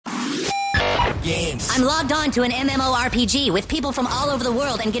games. I'm logged on to an MMORPG with people from all over the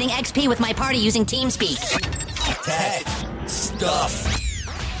world and getting XP with my party using TeamSpeak. Tech. Stuff.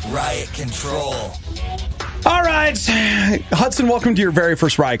 Riot Control. All right. Hudson, welcome to your very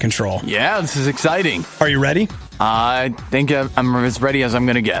first Riot Control. Yeah, this is exciting. Are you ready? I think I'm as ready as I'm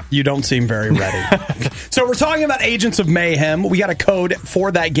going to get. You don't seem very ready. So we're talking about Agents of Mayhem. We got a code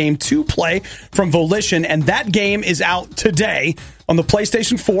for that game to play from Volition, and that game is out today on the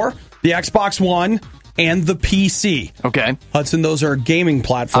PlayStation 4, the Xbox One, and the PC. Okay. Hudson, those are gaming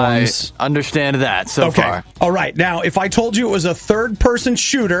platforms. I understand that so far. All right. Now, if I told you it was a third-person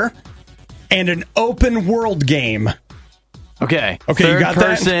shooter and an open-world game. Okay. Okay, you got that? Third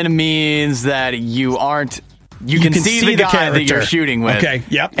person means that you aren't... You can see the guy that you're shooting with. Okay,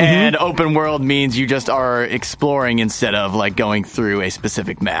 yep. And open world means you just are exploring instead of like going through a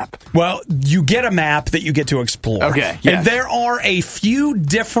specific map. Well, you get a map that you get to explore. Okay, yes. And there are a few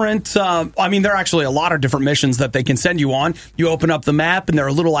different, there are actually a lot of different missions that they can send you on. You open up the map and there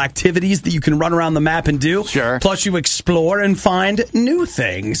are little activities that you can run around the map and do. Sure. Plus you explore and find new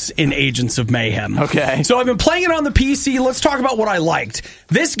things in Agents of Mayhem. Okay. So I've been playing it on the PC. Let's talk about what I liked.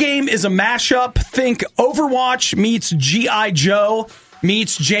 This game is a mashup. Think Overwatch meets G.I. Joe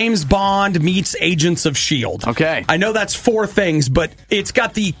meets James Bond meets Agents of S.H.I.E.L.D. Okay. I know that's four things, but it's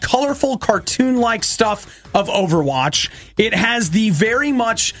got the colorful, cartoon-like stuff of Overwatch. It has the very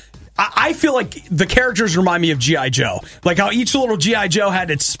much... I feel like the characters remind me of G.I. Joe. Like how each little G.I. Joe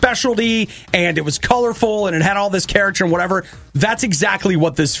had its specialty, and it was colorful, and it had all this character and whatever. That's exactly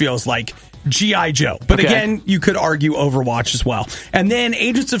what this feels like. G.I. Joe. But again, you could argue Overwatch as well. And then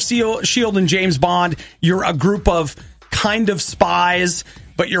Agents of S.H.I.E.L.D. and James Bond, you're a group of kind of spies,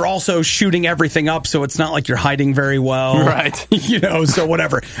 but you're also shooting everything up, so it's not like you're hiding very well. Right. So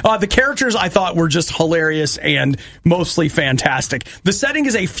whatever. The characters I thought were just hilarious and mostly fantastic. The setting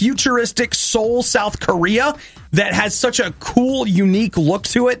is a futuristic Seoul, South Korea that has such a cool, unique look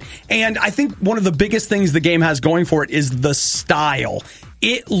to it. And I think one of the biggest things the game has going for it is the style.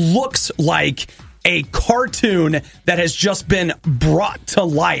 It looks like a cartoon that has just been brought to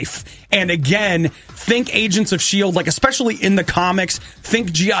life. And again, think Agents of S.H.I.E.L.D., like especially in the comics,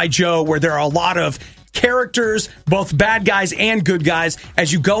 think G.I. Joe, where there are a lot of characters, both bad guys and good guys.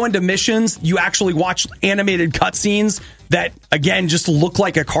 As you go into missions, you actually watch animated cutscenes that, again, just look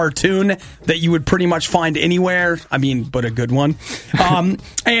like a cartoon that you would pretty much find anywhere. I mean, but a good one.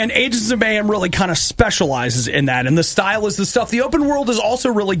 And Agents of Mayhem really kind of specializes in that. And the style is the stuff. The open world is also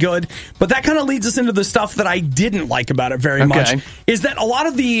really good, but that kind of leads us into the stuff that I didn't like about it very much, is that a lot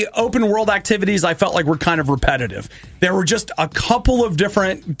of the open world activities I felt like were kind of repetitive. There were just a couple of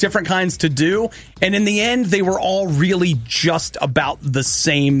different kinds to do, and in the end, they were all really just about the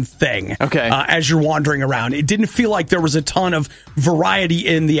same thing. As you're wandering around. It didn't feel like there was a ton of variety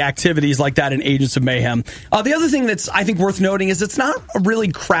in the activities like that in Agents of Mayhem. The other thing that's, I think, worth noting is it's not a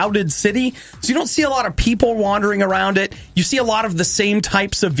really crowded city, so you don't see a lot of people wandering around it. You see a lot of the same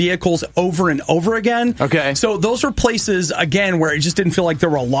types of vehicles over and over again. So those are places, again, where it just didn't feel like there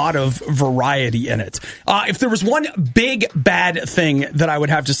were a lot of variety in it. If there was one big bad thing that I would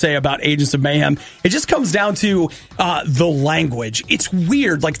have to say about Agents of Mayhem, it just comes down to the language. It's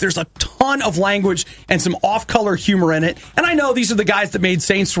weird. Like, there's a ton of language and some off-color humor in it. And I know these are the guys that made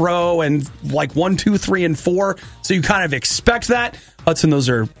Saints Row and like 1, 2, 3, and 4, so you kind of expect that. Hudson, those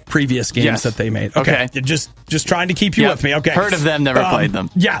are previous games that they made. Just trying to keep you with me. Heard of them, never played them.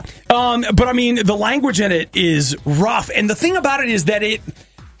 But I mean, the language in it is rough. And the thing about it is that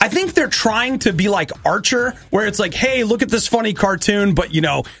I think they're trying to be like Archer, where it's like, hey, look at this funny cartoon, but, you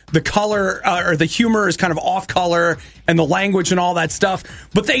know, the color or the humor is kind of off color and the language and all that stuff.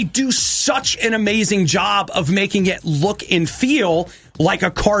 But they do such an amazing job of making it look and feel like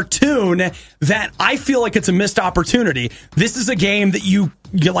a cartoon that I feel like it's a missed opportunity. This is a game that you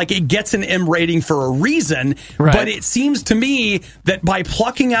like, it gets an M rating for a reason, but it seems to me that by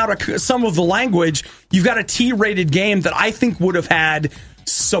plucking out some of the language, you've got a T-rated game that I think would have had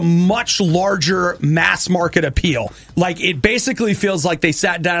some much larger mass market appeal. Like, it basically feels like they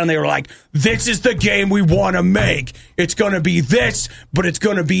sat down and they were like, this is the game we want to make. It's going to be this, but it's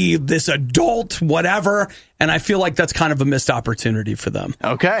going to be this adult whatever. And I feel like that's kind of a missed opportunity for them.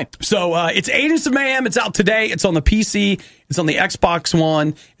 So it's Agents of Mayhem. It's out today. It's on the PC. It's on the Xbox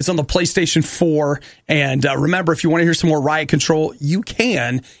One. It's on the PlayStation 4. And remember, if you want to hear some more Riot Control, you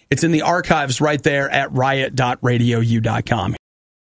can. It's in the archives right there at riot.radiou.com.